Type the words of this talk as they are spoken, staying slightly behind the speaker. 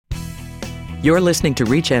You're listening to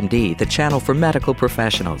ReachMD, the channel for medical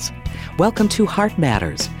professionals. Welcome to Heart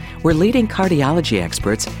Matters, where leading cardiology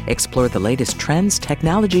experts explore the latest trends,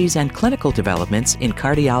 technologies, and clinical developments in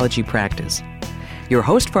cardiology practice. Your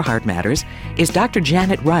host for Heart Matters is Dr.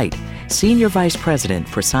 Janet Wright, Senior Vice President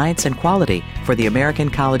for Science and Quality for the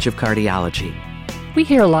American College of Cardiology. We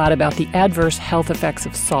hear a lot about the adverse health effects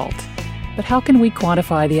of salt, but how can we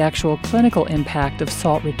quantify the actual clinical impact of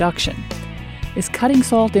salt reduction? Is cutting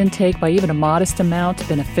salt intake by even a modest amount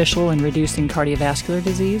beneficial in reducing cardiovascular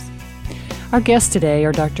disease? Our guests today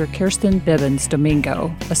are Dr. Kirsten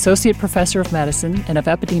Bibbins-Domingo, Associate Professor of Medicine and of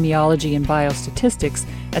Epidemiology and Biostatistics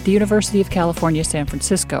at the University of California, San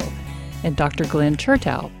Francisco, and Dr. Glenn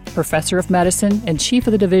Chertow, Professor of Medicine and Chief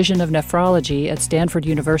of the Division of Nephrology at Stanford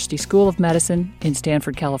University School of Medicine in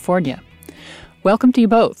Stanford, California. Welcome to you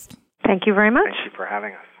both. Thank you very much. Thank you for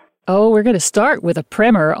having us. Oh, we're going to start with a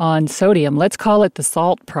primer on sodium. Let's call it the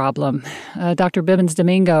salt problem. Dr.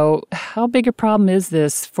 Bibbins-Domingo, how big a problem is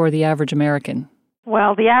this for the average American?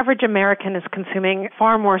 Well, the average American is consuming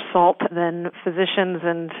far more salt than physicians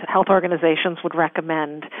and health organizations would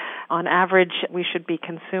recommend. On average, we should be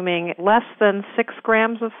consuming less than 6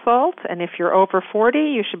 grams of salt, and if you're over 40,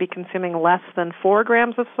 you should be consuming less than 4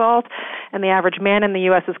 grams of salt, and the average man in the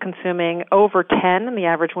U.S. is consuming over 10, and the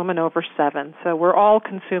average woman over 7. So we're all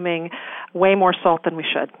consuming way more salt than we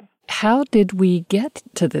should. How did we get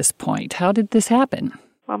to this point? How did this happen?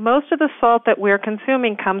 Well, most of the salt that we're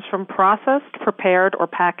consuming comes from processed, prepared, or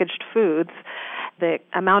packaged foods. The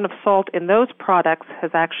amount of salt in those products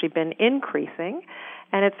has actually been increasing,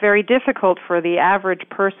 and it's very difficult for the average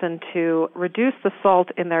person to reduce the salt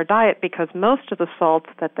in their diet because most of the salt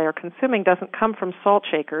that they're consuming doesn't come from salt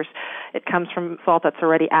shakers. It comes from salt that's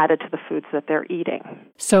already added to the foods that they're eating.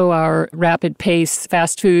 So our rapid-pace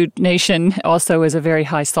fast food nation also is a very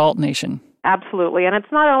high salt nation. Absolutely. And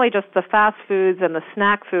it's not only just the fast foods and the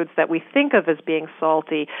snack foods that we think of as being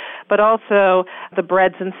salty, but also the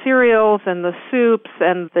breads and cereals and the soups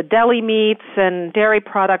and the deli meats and dairy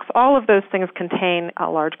products. All of those things contain a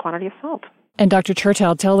large quantity of salt. And Dr.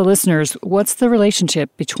 Chertow, tell the listeners, what's the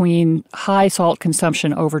relationship between high salt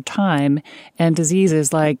consumption over time and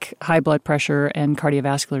diseases like high blood pressure and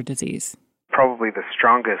cardiovascular disease? Probably the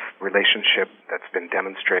strongest relationship that's been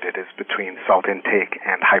demonstrated is between salt intake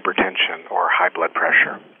and hypertension or high blood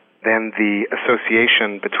pressure. Then the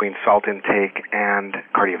association between salt intake and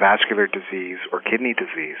cardiovascular disease or kidney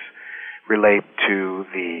disease relate to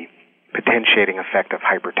the potentiating effect of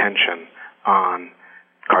hypertension on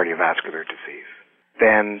cardiovascular disease.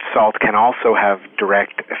 Then salt can also have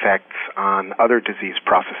direct effects on other disease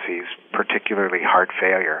processes, particularly heart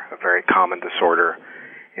failure, a very common disorder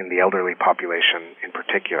in the elderly population in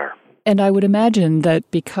particular. And I would imagine that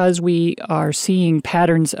because we are seeing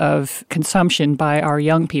patterns of consumption by our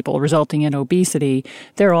young people resulting in obesity,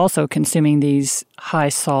 they're also consuming these high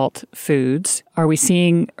salt foods. Are we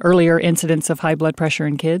seeing earlier incidents of high blood pressure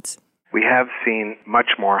in kids? We have seen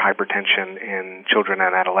much more hypertension in children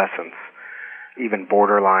and adolescents, even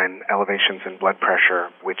borderline elevations in blood pressure,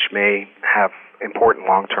 which may have important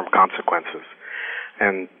long-term consequences.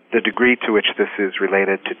 And the degree to which this is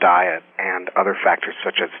related to diet and other factors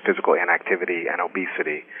such as physical inactivity and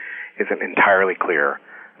obesity isn't entirely clear,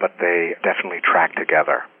 but they definitely track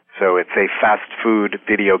together. So it's a fast food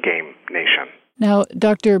video game nation. Now,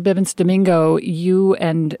 Dr. Bibbins-Domingo, you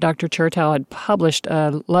and Dr. Chertow had published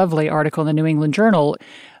a lovely article in the New England Journal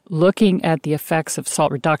looking at the effects of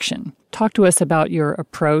salt reduction. Talk to us about your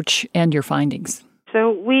approach and your findings.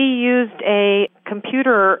 So we used a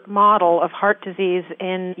computer model of heart disease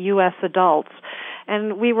in U.S. adults,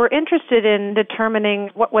 and we were interested in determining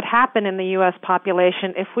what would happen in the U.S.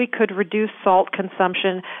 population if we could reduce salt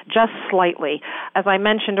consumption just slightly. As I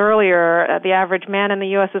mentioned earlier, the average man in the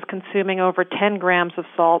U.S. is consuming over 10 grams of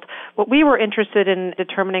salt. What we were interested in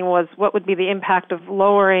determining was what would be the impact of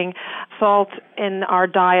lowering salt in our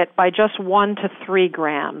diet by just 1 to 3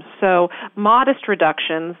 grams. So modest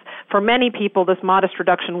reductions. For many people, this modest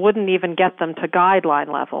reduction wouldn't even get them to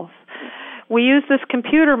guideline levels. We used this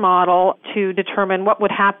computer model to determine what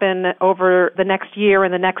would happen over the next year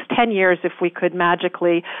and the next 10 years if we could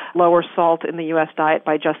magically lower salt in the U.S. diet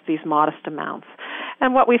by just these modest amounts.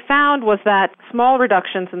 And what we found was that small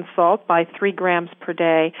reductions in salt by 3 grams per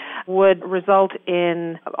day would result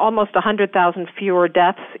in almost 100,000 fewer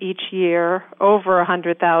deaths each year, over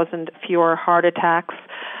 100,000 fewer heart attacks,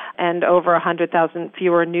 and over 100,000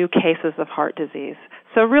 fewer new cases of heart disease.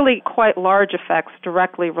 So really quite large effects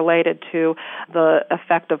directly related to the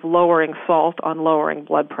effect of lowering salt on lowering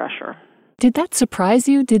blood pressure. Did that surprise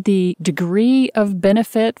you? Did the degree of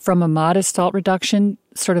benefit from a modest salt reduction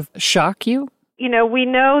sort of shock you? We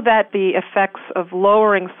know that the effects of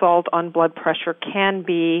lowering salt on blood pressure can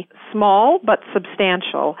be small but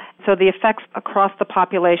substantial. So the effects across the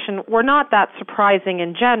population were not that surprising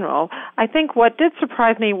in general. I think what did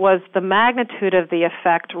surprise me was the magnitude of the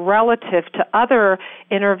effect relative to other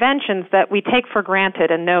interventions that we take for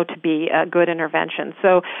granted and know to be a good intervention.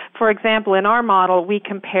 So, for example, in our model, we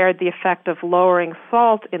compared the effect of lowering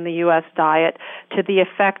salt in the U.S. diet to the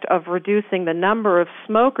effect of reducing the number of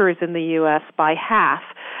smokers in the U.S. by half.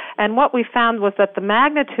 And what we found was that the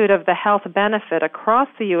magnitude of the health benefit across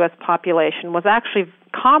the U.S. population was actually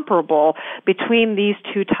comparable between these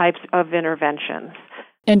two types of interventions.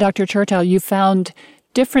 And Dr. Chertow, you found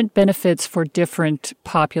different benefits for different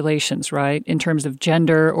populations, right, in terms of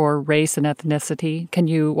gender or race and ethnicity. Can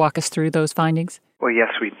you walk us through those findings? Well, yes,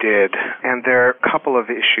 we did. And there are a couple of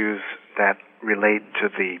issues that relate to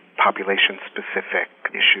the population-specific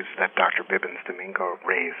issues that Dr. Bibbins-Domingo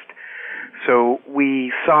raised. So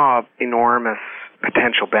we saw enormous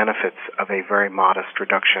potential benefits of a very modest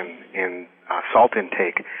reduction in salt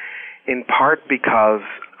intake, in part because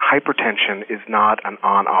hypertension is not an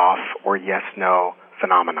on-off or yes-no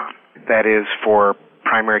phenomenon. That is, for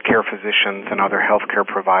primary care physicians and other healthcare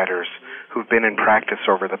providers who've been in practice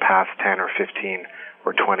over the past 10 or 15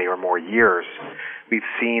 or 20 or more years, we've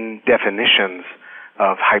seen definitions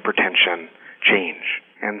of hypertension change.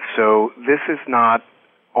 And so this is not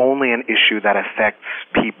only an issue that affects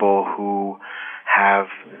people who have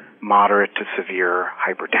moderate to severe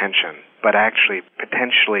hypertension, but actually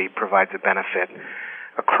potentially provides a benefit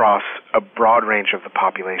across a broad range of the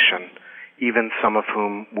population, even some of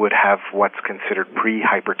whom would have what's considered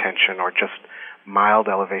pre-hypertension or just mild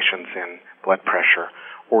elevations in blood pressure,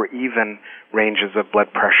 or even ranges of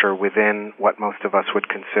blood pressure within what most of us would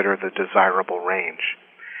consider the desirable range.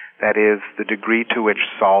 That is, the degree to which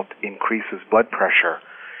salt increases blood pressure.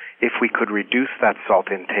 If we could reduce that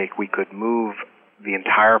salt intake, we could move the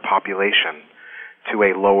entire population to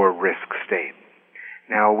a lower risk state.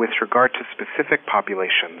 Now, with regard to specific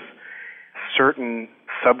populations, certain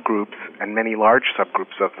subgroups and many large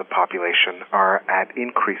subgroups of the population are at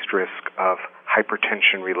increased risk of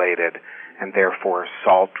hypertension-related and therefore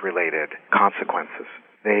salt-related consequences.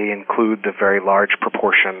 They include the very large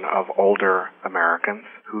proportion of older Americans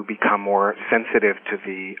who become more sensitive to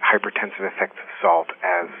the hypertensive effects of salt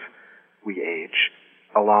as we age,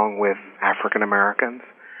 along with African Americans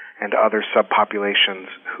and other subpopulations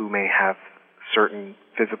who may have certain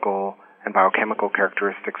physical and biochemical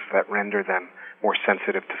characteristics that render them more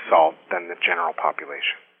sensitive to salt than the general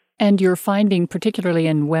population. And your finding, particularly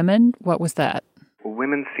in women, what was that? Well,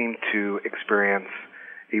 women seem to experience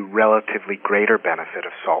a relatively greater benefit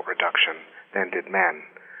of salt reduction than did men.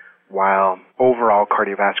 While overall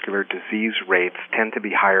cardiovascular disease rates tend to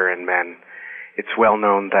be higher in men, it's well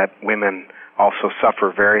known that women also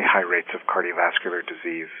suffer very high rates of cardiovascular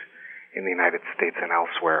disease in the United States and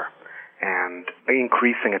elsewhere. And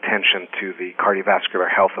increasing attention to the cardiovascular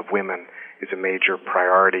health of women is a major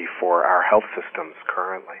priority for our health systems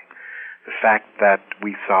currently. The fact that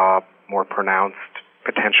we saw more pronounced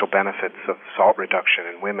potential benefits of salt reduction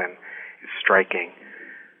in women is striking.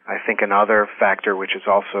 I think another factor which is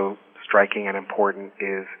also striking and important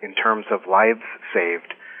is in terms of lives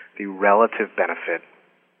saved, the relative benefit,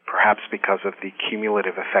 perhaps because of the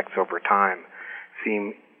cumulative effects over time,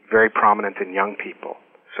 seem very prominent in young people.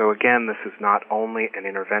 So again, this is not only an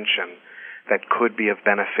intervention that could be of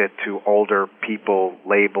benefit to older people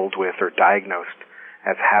labeled with or diagnosed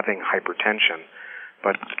as having hypertension,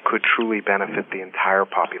 but could truly benefit the entire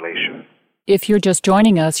population. If you're just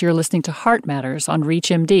joining us, you're listening to Heart Matters on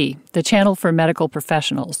ReachMD, the channel for medical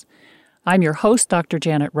professionals. I'm your host, Dr.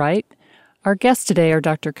 Janet Wright. Our guests today are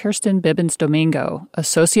Dr. Kirsten Bibbins-Domingo,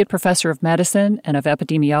 Associate Professor of Medicine and of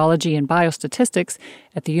Epidemiology and Biostatistics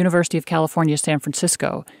at the University of California, San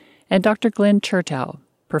Francisco, and Dr. Glenn Chertow,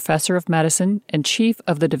 Professor of Medicine and Chief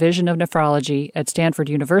of the Division of Nephrology at Stanford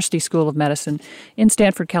University School of Medicine in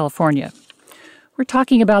Stanford, California. We're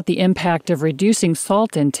talking about the impact of reducing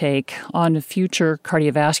salt intake on future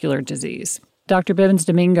cardiovascular disease. Dr.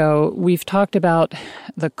 Bibbins-Domingo, we've talked about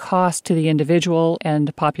the cost to the individual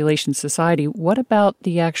and population society. What about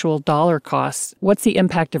the actual dollar costs? What's the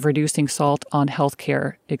impact of reducing salt on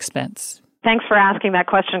healthcare expense? Thanks for asking that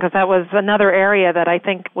question, because that was another area that I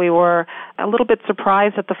think we were a little bit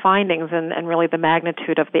surprised at the findings and really the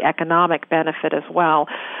magnitude of the economic benefit as well.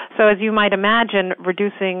 So as you might imagine,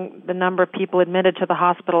 reducing the number of people admitted to the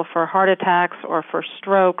hospital for heart attacks or for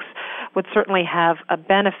strokes would certainly have a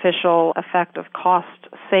beneficial effect of cost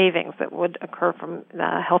savings that would occur from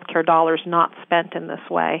healthcare dollars not spent in this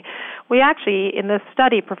way. We actually, in this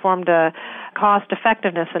study, performed a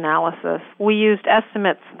cost-effectiveness analysis. We used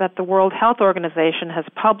estimates that the World Health Organization has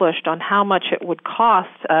published on how much it would cost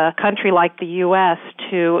a country like the U.S.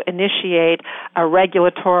 to initiate a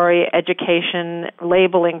regulatory education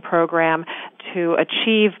labeling program to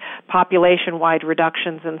achieve population-wide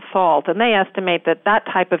reductions in salt. And they estimate that that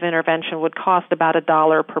type of intervention would cost about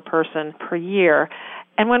 $1 per person per year.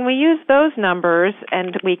 And when we use those numbers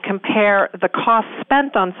and we compare the cost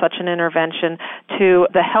spent on such an intervention to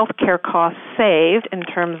the healthcare costs saved in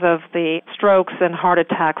terms of the strokes and heart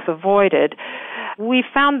attacks avoided, we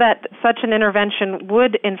found that such an intervention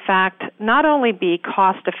would, in fact, not only be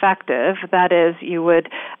cost-effective, that is, you would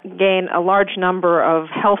gain a large number of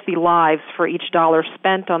healthy lives for each dollar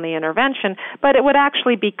spent on the intervention, but it would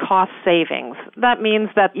actually be cost savings. That means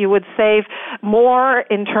that you would save more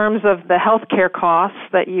in terms of the healthcare costs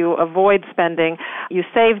that you avoid spending. You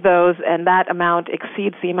save those, and that amount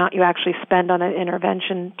exceeds the amount you actually spend on an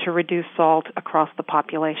intervention to reduce salt across the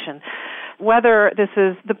population. Whether this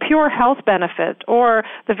is the pure health benefit or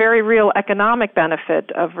the very real economic benefit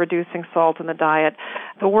of reducing salt in the diet,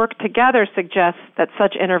 the work together suggests that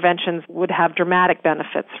such interventions would have dramatic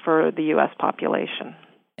benefits for the U.S. population.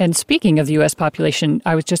 And speaking of the U.S. population,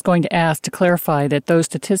 I was just going to ask to clarify that those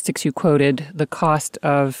statistics you quoted, the cost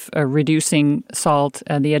of reducing salt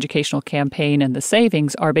and the educational campaign and the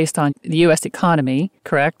savings are based on the U.S. economy,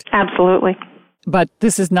 correct? Absolutely. But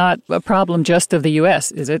this is not a problem just of the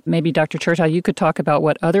U.S., is it? Maybe, Dr. Chertow, you could talk about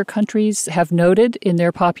what other countries have noted in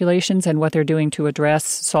their populations and what they're doing to address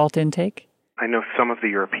salt intake? I know some of the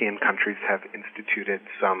European countries have instituted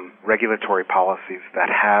some regulatory policies that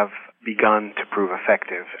have begun to prove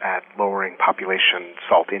effective at lowering population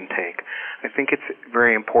salt intake. I think it's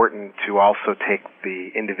very important to also take the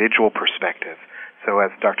individual perspective. So as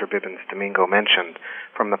Dr. Bibbins-Domingo mentioned,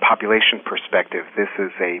 from the population perspective, this is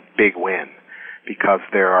a big win, because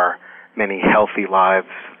there are many healthy lives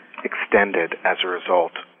extended as a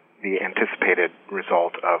result, the anticipated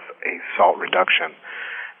result of a salt reduction,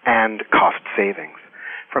 and cost savings.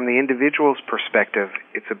 From the individual's perspective,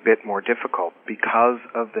 it's a bit more difficult because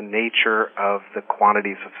of the nature of the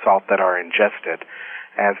quantities of salt that are ingested.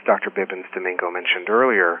 As Dr. Bibbins-Domingo mentioned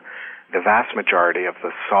earlier, the vast majority of the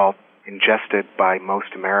salt ingested by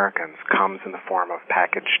most Americans comes in the form of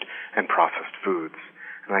packaged and processed foods.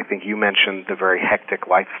 And I think you mentioned the very hectic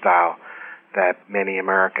lifestyle that many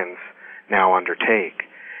Americans now undertake.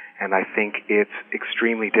 And I think it's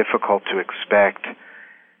extremely difficult to expect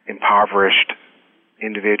impoverished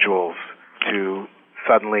individuals to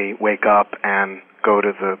suddenly wake up and go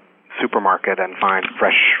to the supermarket and find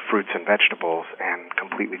fresh fruits and vegetables and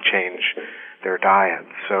completely change their diet.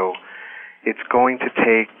 So it's going to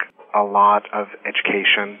take a lot of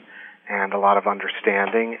education and a lot of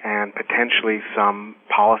understanding and potentially some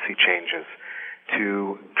policy changes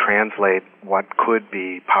to translate what could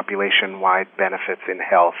be population-wide benefits in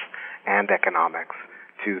health and economics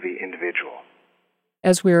to the individual.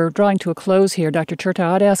 As we're drawing to a close here, Dr.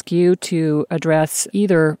 Chertow, I'd ask you to address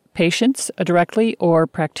either patients directly or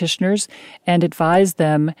practitioners and advise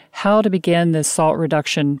them how to begin this salt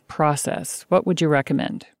reduction process. What would you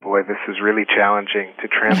recommend? Boy, this is really challenging to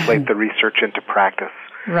translate the research into practice.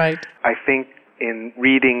 Right. I think in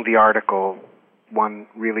reading the article, one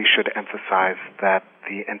really should emphasize that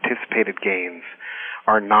the anticipated gains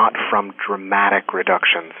are not from dramatic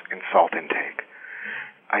reductions in salt intake.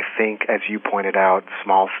 I think, as you pointed out,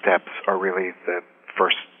 small steps are really the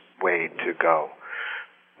first way to go.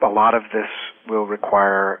 A lot of this will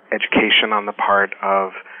require education on the part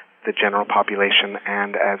of the general population,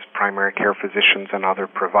 and as primary care physicians and other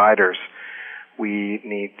providers, we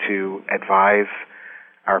need to advise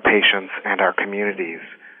our patients and our communities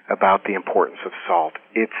about the importance of salt.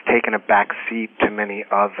 It's taken a back seat to many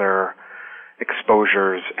other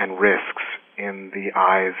exposures and risks in the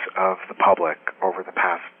eyes of the public over the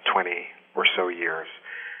past 20 or so years.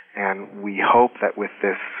 And we hope that with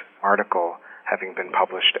this article having been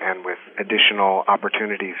published and with additional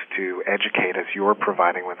opportunities to educate as you're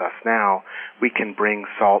providing with us now, we can bring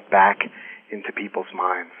salt back into people's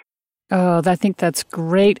minds. Oh, I think that's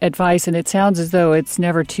great advice, and it sounds as though it's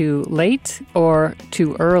never too late or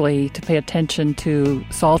too early to pay attention to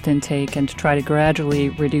salt intake and to try to gradually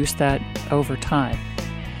reduce that over time.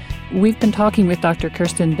 We've been talking with Dr.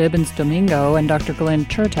 Kirsten Bibbins-Domingo and Dr. Glenn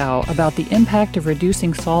Chertow about the impact of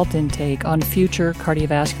reducing salt intake on future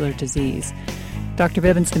cardiovascular disease. Dr.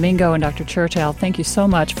 Bibbins-Domingo and Dr. Chertow, thank you so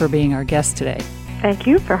much for being our guests today. Thank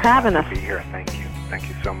you for having us. Be here. Thank you. Thank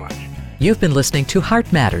you so much. You've been listening to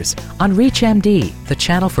Heart Matters on ReachMD, the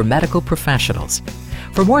channel for medical professionals.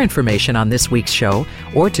 For more information on this week's show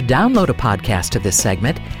or to download a podcast of this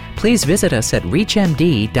segment, please visit us at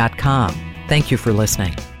reachmd.com. Thank you for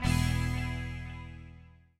listening.